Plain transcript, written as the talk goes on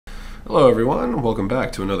Hello everyone, welcome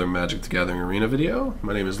back to another Magic the Gathering Arena video.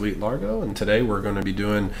 My name is Leet Largo, and today we're going to be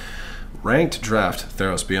doing Ranked Draft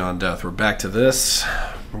Theros Beyond Death. We're back to this.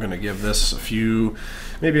 We're going to give this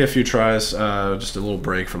maybe a few tries, just a little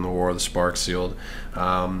break from the War of the Spark Sealed.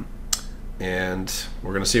 And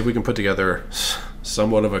we're going to see if we can put together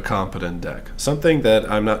somewhat of a competent deck. Something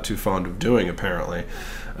that I'm not too fond of doing, apparently.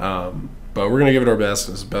 But we're going to give it our best.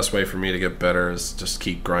 It's the best way for me to get better is just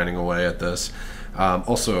keep grinding away at this.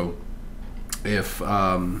 Also, if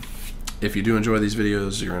you do enjoy these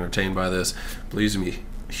videos, you're entertained by this, please do me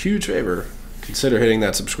a huge favor. Consider hitting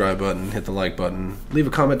that subscribe button, hit the like button, leave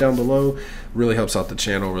a comment down below. Really helps out the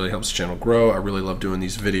channel, really helps the channel grow. I really love doing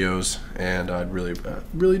these videos, and I'd really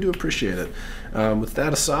do appreciate it. With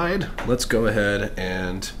that aside, let's go ahead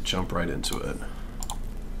and jump right into it.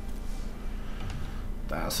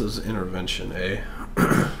 Thassa's Intervention, eh?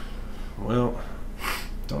 Well,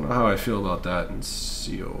 don't know how I feel about that in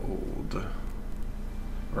sealed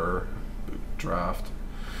or draft.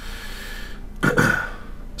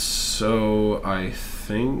 So I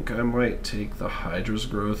think I might take the Hydra's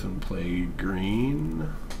Growth and play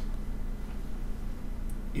green.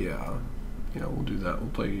 Yeah, we'll do that.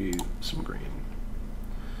 We'll play some green.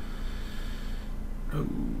 Oh.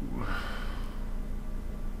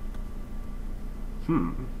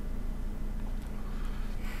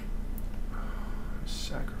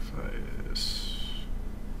 Sacrifice.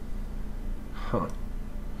 Huh.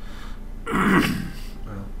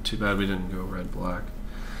 Well, too bad we didn't go red-black.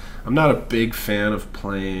 I'm not a big fan of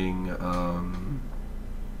playing. I'm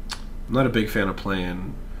not a big fan of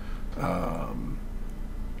playing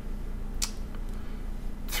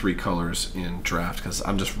three colors in draft because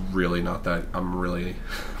I'm just really not that. I'm really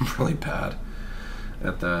bad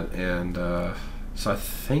at that, and so I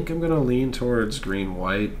think I'm gonna lean towards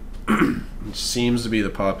green-white. Which seems to be the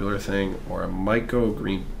popular thing, or I might go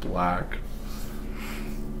green-black.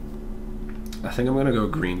 I think I'm gonna go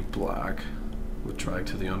green-black with Drag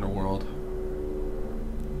to the Underworld.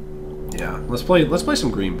 Yeah, let's play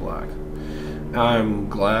some green-black. I'm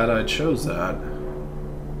glad I chose that.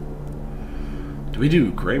 Do we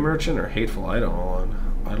do Gray Merchant or Hateful Eidolon?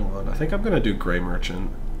 I think I'm gonna do Gray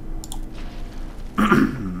Merchant.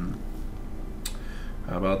 How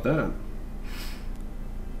about that?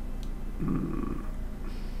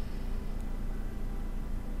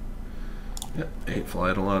 Yep, Hateful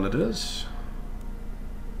Eidolon it is.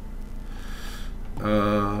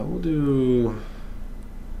 We'll do.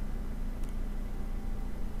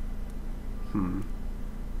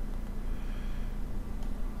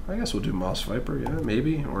 I guess we'll do Moss Viper, yeah,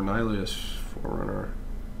 maybe, or Nihilus Forerunner.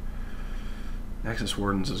 Nexus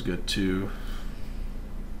Wardens is good too.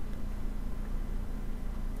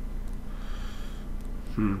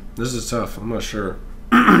 This is tough. I'm not sure.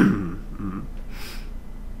 I'm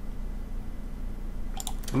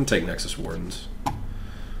gonna take Nexus Wardens.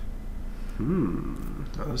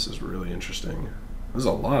 Oh, this is really interesting. There's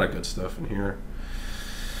a lot of good stuff in here.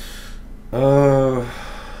 Yeah,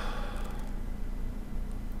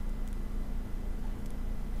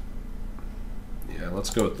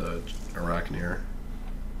 let's go with the Arachneer.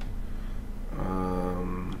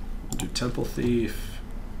 We'll do Temple Thief.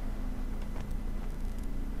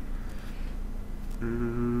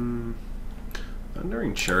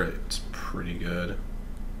 Thundering Chariot's pretty good.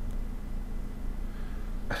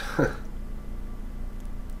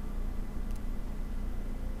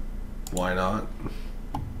 Why not?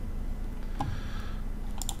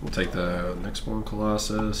 We'll take the Nextborn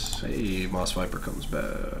Colossus. Hey, Moss Viper comes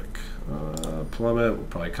back. Plummet, we'll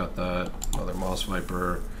probably cut that. Another Moss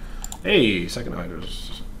Viper. Hey, second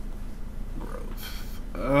Hydra's Growth.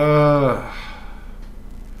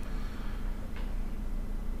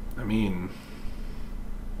 I mean,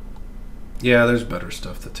 yeah, there's better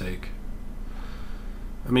stuff to take.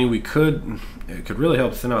 I mean, it could really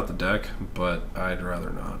help thin out the deck, but I'd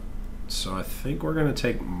rather not. So I think we're going to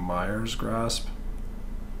take Mire's Grasp.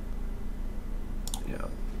 Yeah.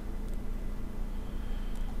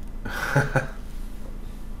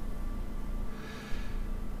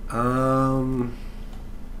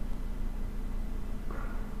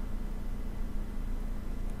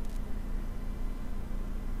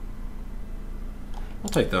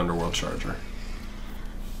 We'll take the Underworld Charger.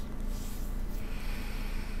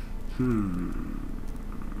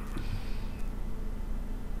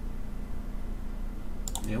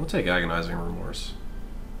 Yeah, we'll take Agonizing Remorse.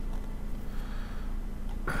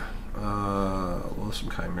 Loathsome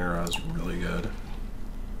Chimera is really good.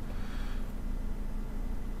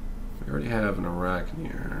 We already have an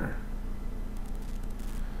Arachneer.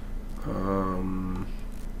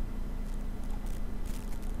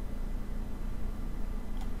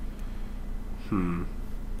 Grab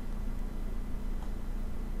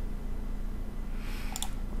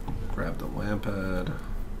the Lamphead.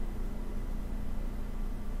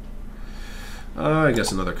 I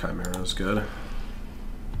guess another Chimera is good.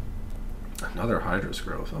 Another Hydra's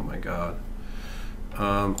Growth, oh my god.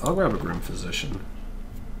 I'll grab a Grim Physician.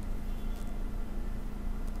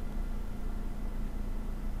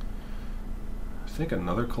 I think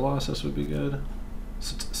another Colossus would be good.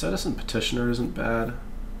 Citizen Petitioner isn't bad.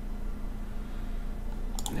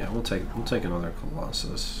 Yeah, we'll take another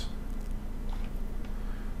Colossus.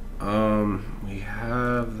 We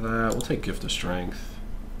have that. We'll take Gift of Strength.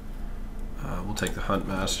 We'll take the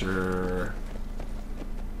Huntmaster.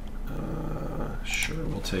 Sure,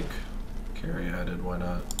 we'll take Caryatid. Why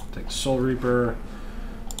not? Take the Soul Reaper.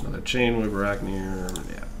 Another Chainweb Arachneer.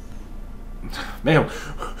 Yeah. Man,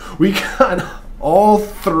 we got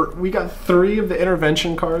we got 3 of the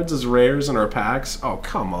intervention cards as rares in our packs. Oh,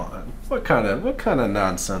 come on. What kind of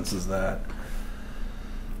nonsense is that?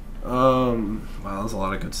 Wow, there's a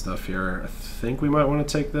lot of good stuff here. I think we might want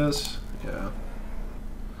to take this. Yeah.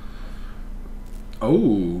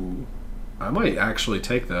 Oh, I might actually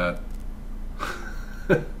take that.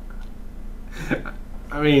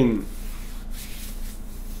 I mean,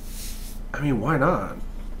 why not?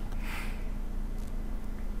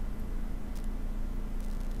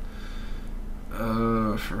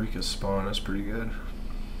 Pharika's Spawn is pretty good.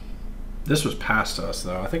 This was past us,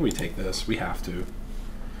 though. I think we take this. We have to.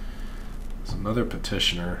 There's another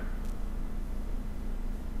Petitioner.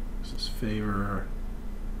 This is Favor.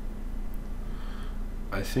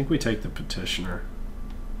 I think we take the Petitioner.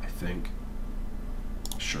 I think.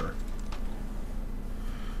 Sure.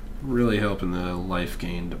 Really help in the life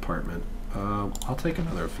gain department. I'll take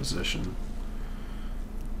another Physician.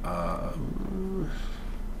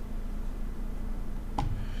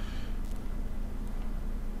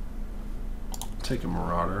 Take a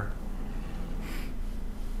Marauder.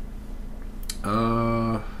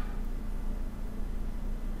 I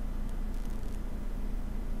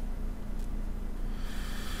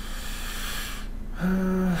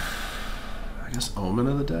guess Omen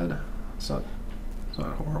of the Dead. It's not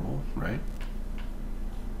horrible, right?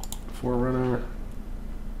 Forerunner.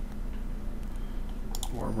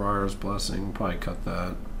 Warbriar's Blessing. Probably cut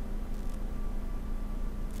that.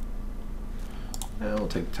 Yeah, we'll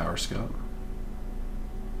take the Tower Scout.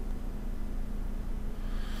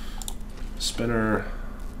 Spinner.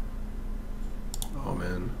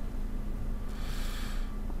 Omen.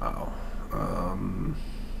 Wow. I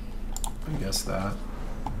guess that.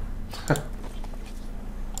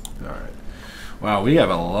 Alright. Wow, we have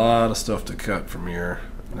a lot of stuff to cut from here.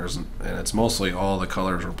 And it's mostly all the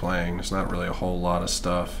colors we're playing. There's not really a whole lot of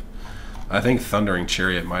stuff. I think Thundering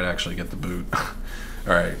Chariot might actually get the boot.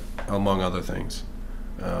 Alright, among other things.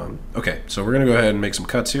 Okay, so we're going to go ahead and make some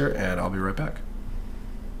cuts here, and I'll be right back.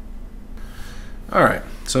 Alright,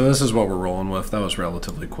 so this is what we're rolling with. That was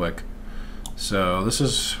relatively quick. So this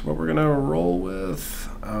is what we're going to roll with.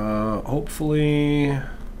 Hopefully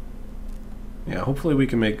we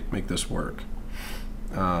can make this work.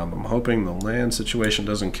 I'm hoping the land situation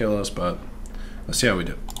doesn't kill us, but let's see how we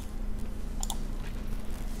do.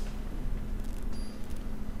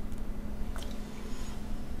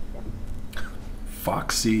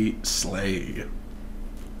 Foxy Slay.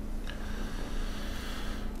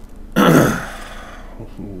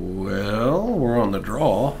 Well, we're on the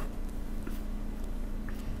draw.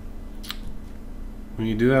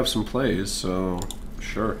 We do have some plays, so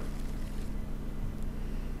sure.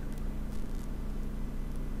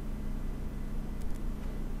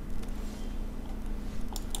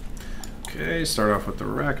 Okay, start off with the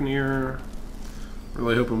Arachneer.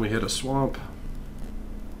 Really hoping we hit a swamp.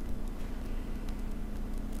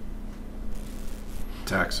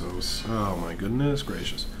 Taxos. Oh my goodness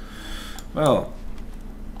gracious. Well,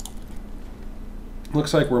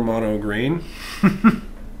 looks like we're mono green.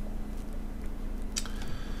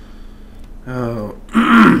 Oh,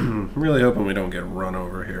 I'm really hoping we don't get run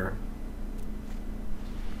over here.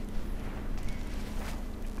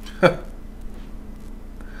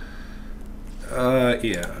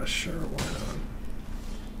 Yeah, sure, why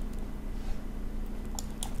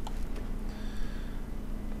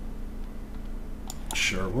not?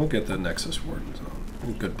 Sure, we'll get the Nexus Warden Zone.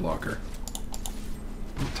 Good blocker.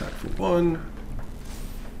 Attack for 1.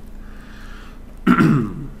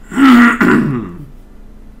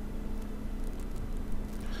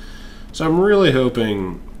 So I'm really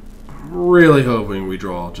hoping we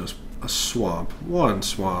draw just a swamp. One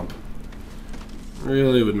swamp.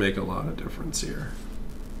 Really would make a lot of difference here.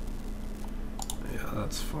 Yeah,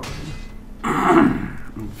 that's fine.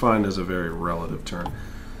 Fine is a very relative term.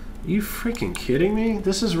 You freaking kidding me?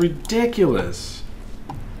 This is ridiculous.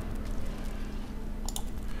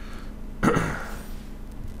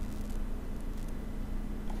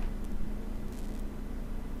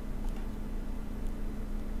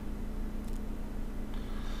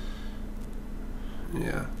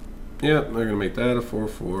 Yeah. Yep, they're gonna make that a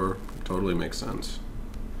 4/4. Totally makes sense.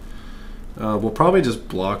 We'll probably just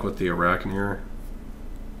block with the Arachneer.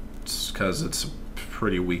 It's because it's a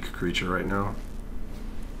pretty weak creature right now.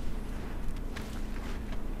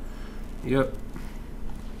 Yep.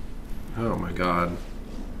 Oh my god.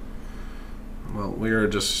 Well, we are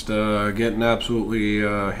just getting absolutely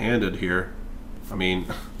handed here. I mean...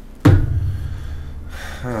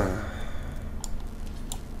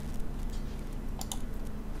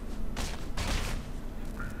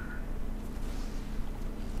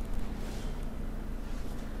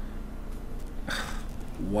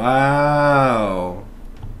 Wow.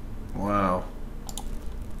 Wow.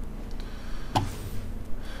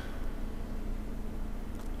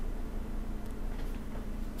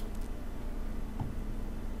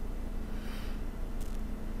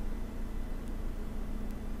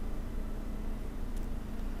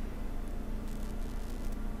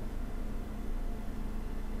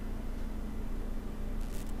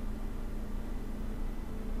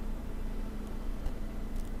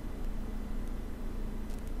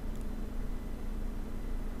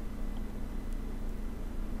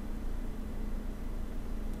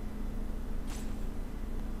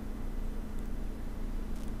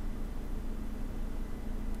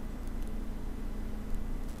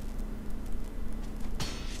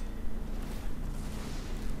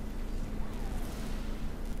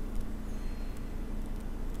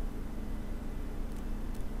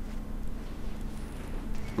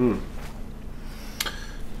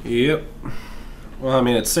 Yep. Well, I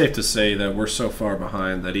mean, it's safe to say that we're so far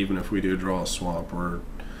behind that even if we do draw a swamp,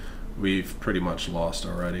 we've pretty much lost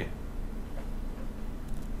already.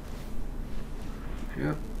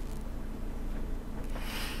 Yep.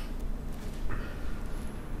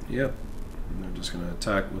 Yep. And they're just going to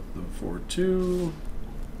attack with the 4/2.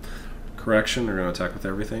 Correction, they're going to attack with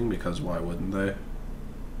everything because why wouldn't they?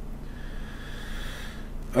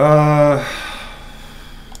 I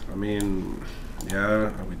mean,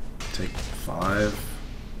 yeah, I would take 5.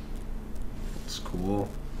 That's cool.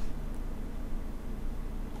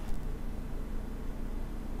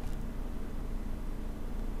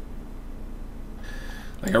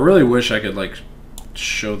 Like, I really wish I could, like,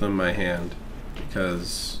 show them my hand.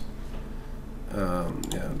 Because,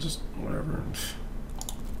 yeah, just whatever.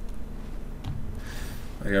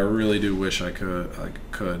 Like, I really do wish I could.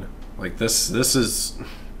 Like, this is...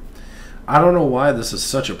 I don't know why this is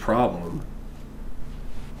such a problem.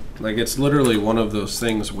 Like, it's literally one of those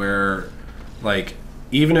things where, like,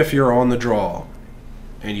 even if you're on the draw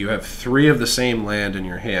and you have 3 of the same land in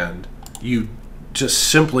your hand, you just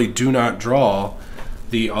simply do not draw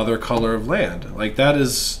the other color of land. Like,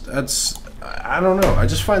 that's, I don't know. I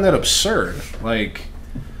just find that absurd. Like,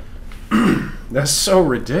 that's so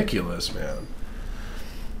ridiculous, man.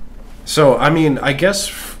 So, I mean, I guess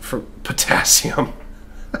for potassium.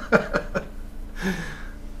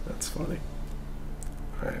 That's funny.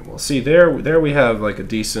 Alright, well, see, there we have like a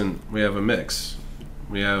decent, we have a mix.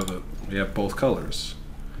 We have both colors.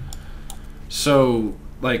 So,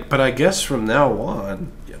 like, but I guess from now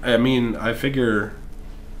on, I mean, I figure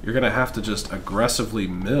you're gonna have to just aggressively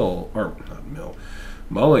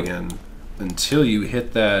mulligan until you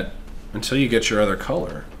hit that, until you get your other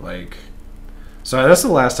color. Like, so that's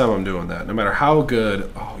the last time I'm doing that. No matter how good.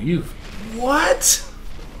 Oh, what?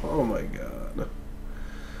 Oh my god.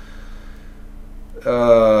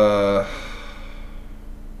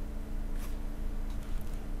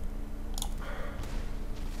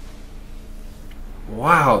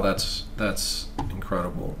 Wow, that's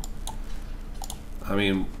incredible. I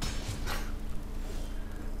mean,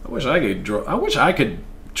 I wish I could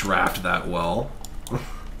draft that well.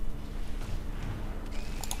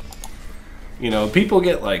 You know, people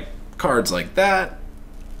get like cards like that.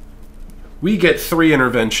 We get 3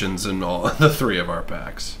 interventions in all the 3 of our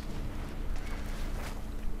packs.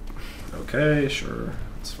 Okay, sure,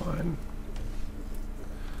 it's fine.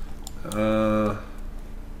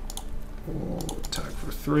 We'll attack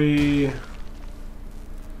for 3.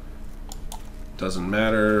 Doesn't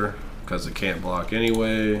matter because it can't block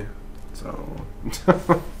anyway. So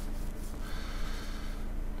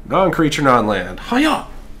non-creature, non-land. Hiya!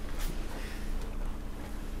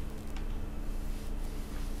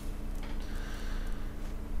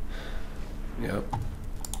 Yep.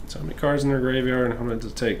 So how many cards in their graveyard? I'm going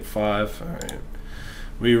to take 5. Alright.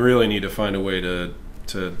 We really need to find a way to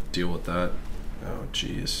deal with that. Oh,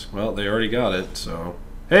 jeez. Well, they already got it, so...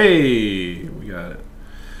 Hey! We got it.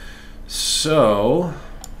 So,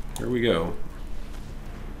 here we go.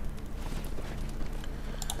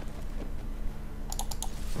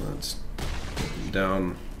 Let's get them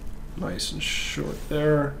down nice and short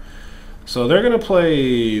there. So they're going to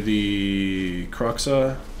play the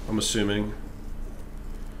Cruxa, I'm assuming.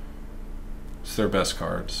 It's their best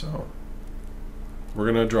card, so...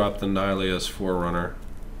 We're going to drop the Nylea's Forerunner.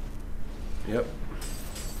 Yep.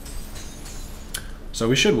 So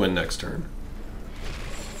we should win next turn.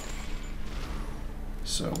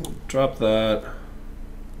 So we'll drop that.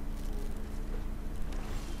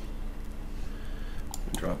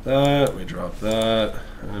 We drop that, we drop that,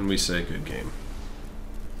 and we say good game.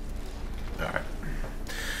 Alright.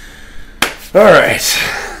 Alright.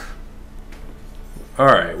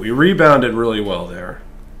 Alright, we rebounded really well there.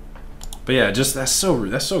 But yeah, just that's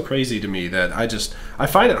so crazy to me that I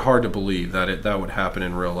find it hard to believe that that would happen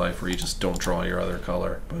in real life where you just don't draw your other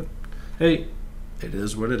color. But hey, it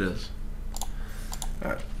is what it is.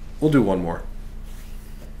 All right, we'll do one more.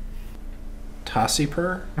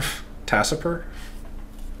 Tassiper? Tassiper?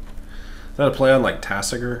 Is that a play on like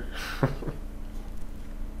Tassiger?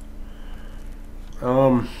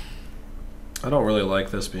 I don't really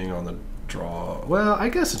like this being on the draw. Well, I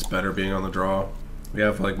guess it's better being on the draw. We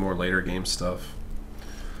have like more later game stuff.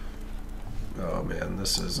 Oh man,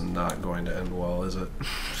 this is not going to end well, is it?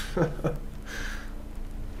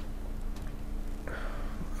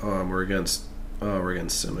 We're against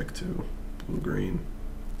Simic too. Blue green.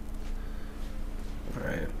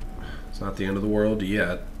 Alright. It's not the end of the world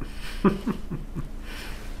yet.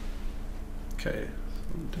 Okay,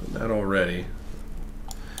 I'm doing that already.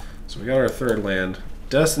 So we got our third land.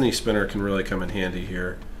 Destiny Spinner can really come in handy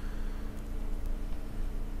here.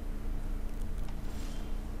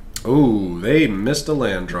 Oh, they missed a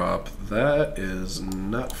land drop. That is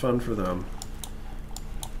not fun for them.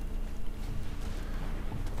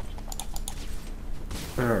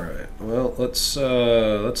 Alright, well, let's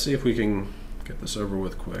see if we can get this over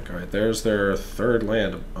with quick. Alright, there's their third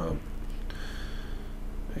land.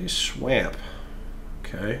 A swamp.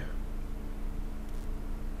 Okay.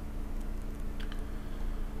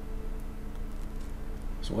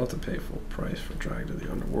 So we'll have to pay full price for Drag to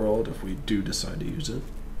the Underworld if we do decide to use it.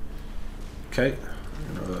 Okay,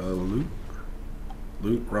 loot,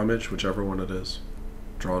 rummage, whichever one it is.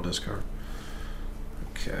 Draw, discard.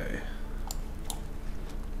 Okay.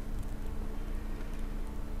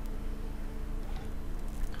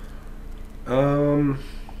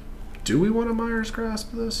 Do we want a Myers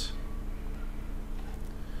Grasp this?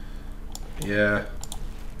 Yeah.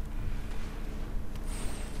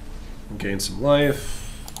 Gain some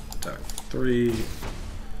life. Attack 3.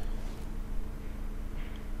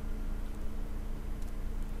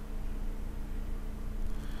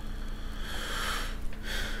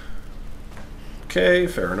 Okay,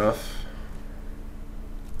 fair enough.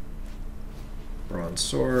 Bronze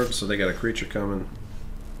Sword, so they got a creature coming.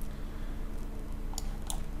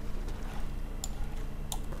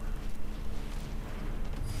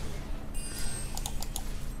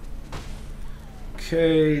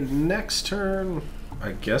 Okay, next turn,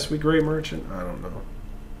 I guess we Great Merchant? I don't know.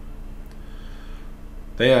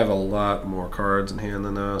 They have a lot more cards in hand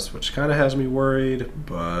than us, which kind of has me worried,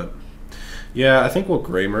 but yeah, I think we'll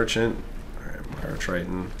Great Merchant. Our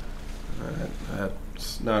Triton.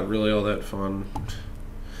 That's not really all that fun.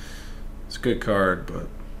 It's a good card, but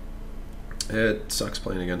it sucks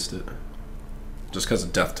playing against it. Just because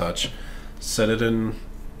of Death Touch. Said it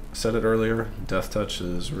earlier. Death Touch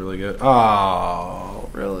is really good. Oh,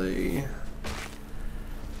 really?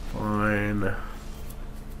 Fine.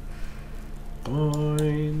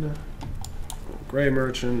 Fine. Gray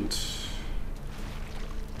Merchant.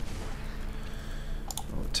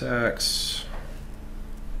 No attacks.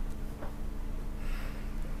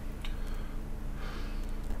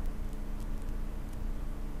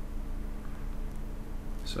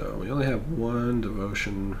 So we only have one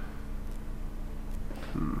devotion.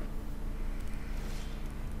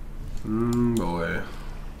 Boy,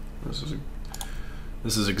 this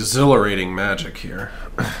is exhilarating magic here.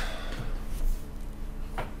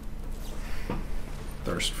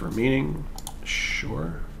 Thirst for meaning,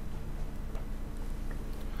 sure.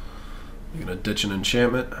 You gonna ditch an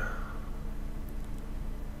enchantment?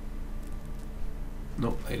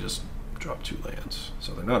 Nope, they just dropped 2 lands,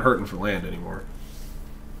 so they're not hurting for land anymore.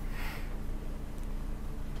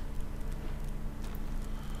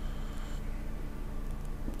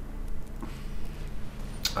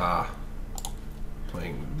 Ah,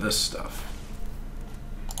 playing this stuff.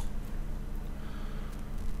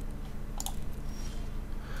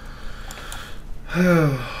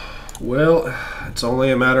 Well, it's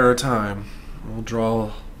only a matter of time. We'll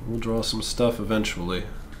draw some stuff eventually.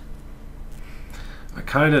 I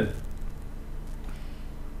kind of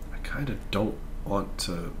don't want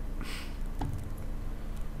to.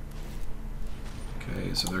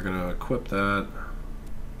 Okay, so they're gonna equip that.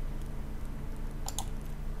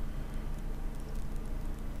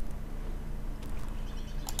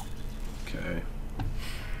 Okay.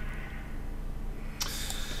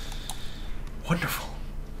 Wonderful.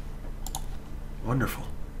 Wonderful.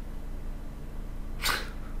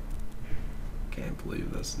 Can't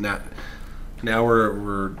believe this. Now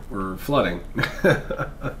we're flooding.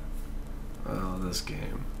 Oh, this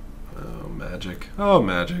game. Oh, magic. Oh,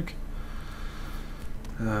 magic.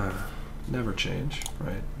 Never change,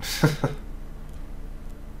 right?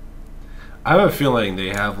 I have a feeling they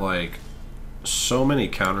have like so many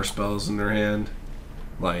counter spells in their hand,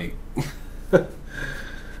 like,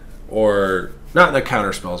 or not the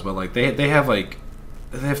counter spells, but like they have like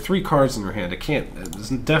they have 3 cards in their hand. It's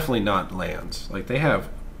definitely not lands. Like they have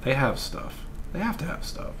stuff. They have to have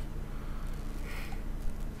stuff.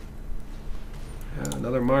 Yeah,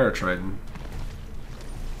 another Mire Triton.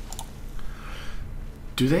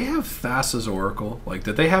 Do they have Thassa's Oracle? Like,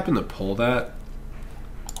 did they happen to pull that?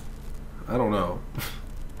 I don't know.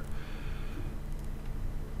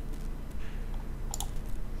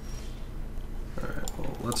 Alright,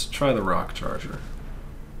 well, let's try the Rock Charger.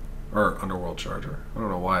 Or Underworld Charger. I don't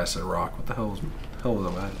know why I said Rock. What the hell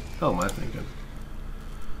am I thinking?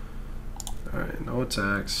 Alright, no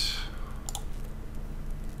attacks.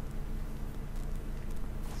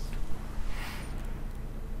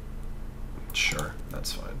 Sure,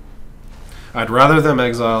 that's fine. I'd rather them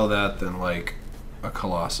exile that than like a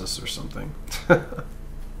Colossus or something.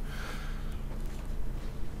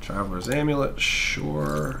 Traveler's Amulet,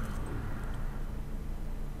 sure.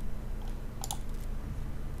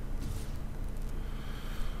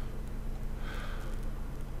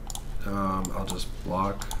 I'll just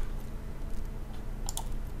block.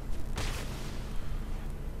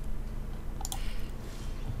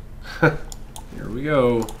 Here we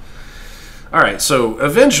go. Alright, so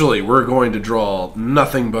eventually we're going to draw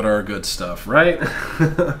nothing but our good stuff, right?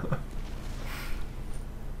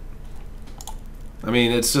 I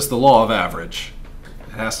mean, it's just the law of average.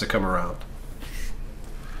 It has to come around.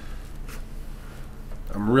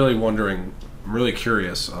 I'm really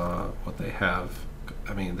curious what they have.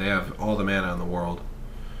 I mean, they have all the mana in the world.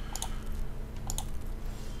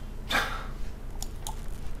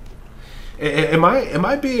 Am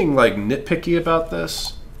I being like nitpicky about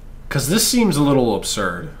this? Because this seems a little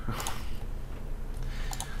absurd.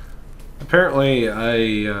 Apparently,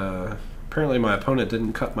 apparently my opponent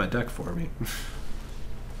didn't cut my deck for me.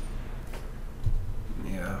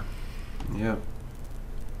 Yeah. Yep.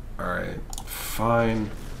 All right. Fine.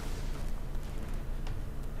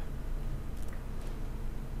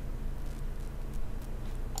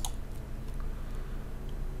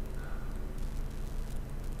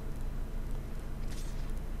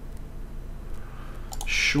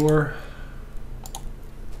 Sure.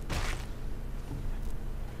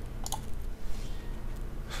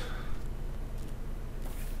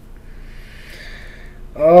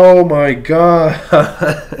 Oh my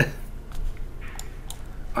god.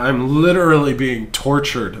 I'm literally being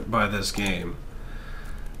tortured by this game.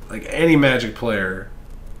 Like, any Magic player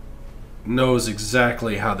knows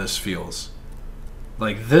exactly how this feels.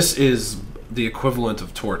 Like, this is the equivalent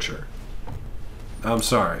of torture. I'm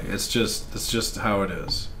sorry. It's just how it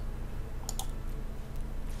is.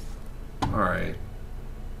 Alright.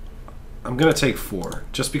 I'm gonna take 4.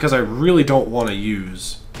 Just because I really don't want to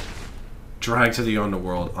use Drag to the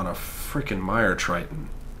Underworld on a freaking Mire Triton.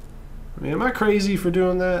 I mean, am I crazy for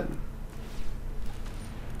doing that?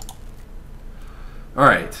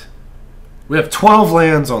 Alright. We have 12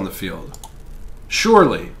 lands on the field.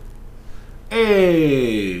 Surely.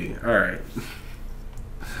 Hey! Alright.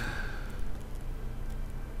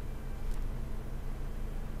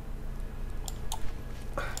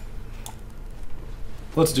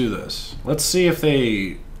 Let's do this. Let's see if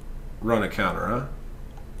they run a counter, huh?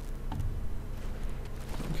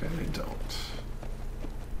 Okay, they don't.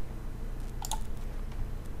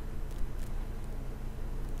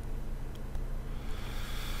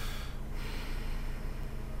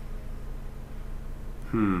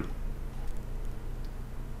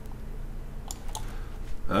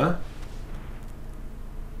 Huh?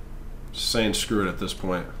 Just saying screw it at this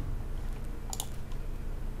point.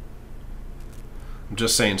 I'm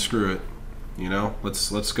just saying screw it. You know?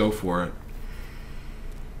 Let's go for it.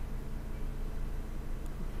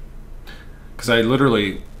 Because I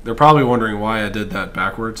literally... They're probably wondering why I did that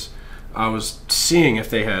backwards. I was seeing if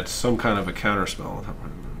they had some kind of a counterspell.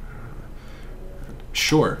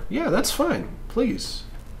 Sure. Yeah, that's fine. Please.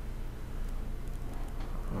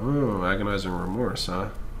 Oh, agonizing remorse, huh?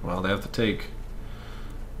 Well, they have to take...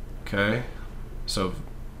 Okay. So,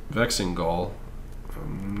 vexing gall.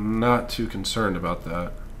 I'm not too concerned about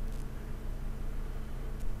that.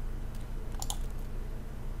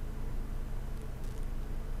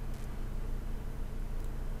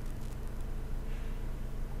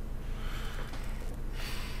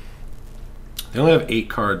 They only have 8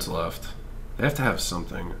 cards left. They have to have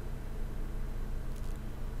something.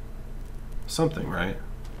 Something, right?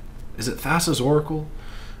 Is it Thassa's Oracle?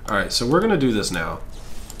 Alright, so we're going to do this now.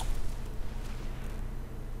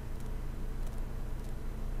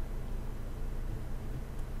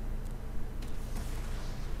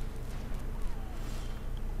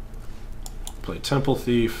 Play Temple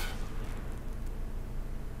Thief.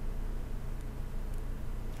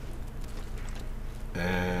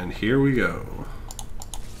 And here we go.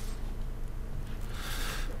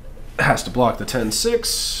 Has to block the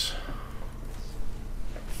 10-6.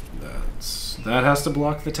 That has to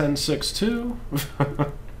block the 10-6 too.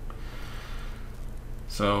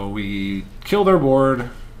 So we kill their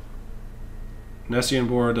board. Nessian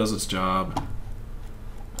board does its job.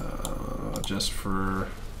 Just for...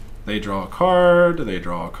 They draw a card, they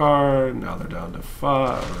draw a card. Now they're down to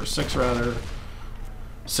 5, or 6 rather.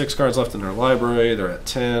 6 cards left in their library. They're at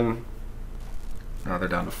 10. Now they're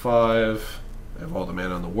down to 5. They have all the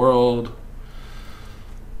mana in the world.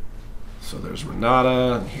 So there's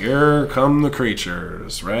Renata, and here come the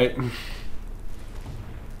creatures, right?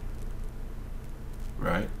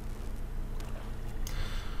 Right.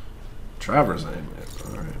 Traversing.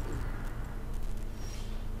 Alright.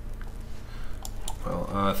 Well,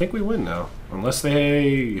 I think we win now. Unless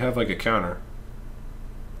they have like a counter.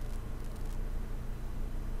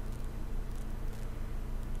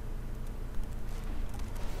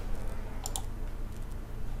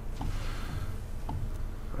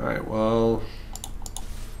 Alright, well...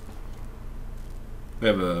 They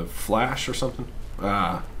have a flash or something?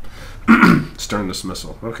 Ah. Stern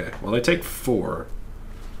dismissal. Okay, well they take 4.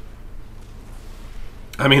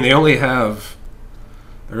 I mean, they only have...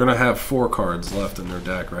 They're going to have 4 cards left in their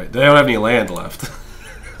deck, right? They don't have any land left.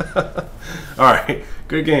 Alright,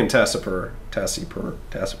 good game, Tassiper.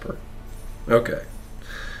 Okay.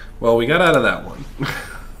 Well, we got out of that one.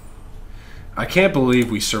 I can't believe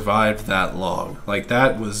we survived that long. Like,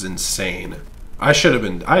 that was insane. I should have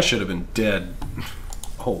been dead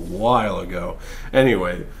a while ago.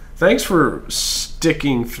 Anyway, thanks for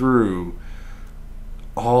sticking through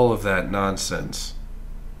all of that nonsense.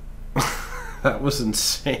 That was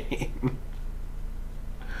insane.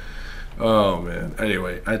 Oh, man.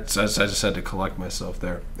 Anyway, I just had to collect myself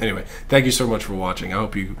there. Anyway, thank you so much for watching. I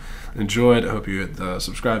hope you enjoyed. I hope you hit the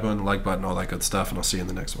subscribe button, like button, all that good stuff, and I'll see you in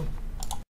the next one.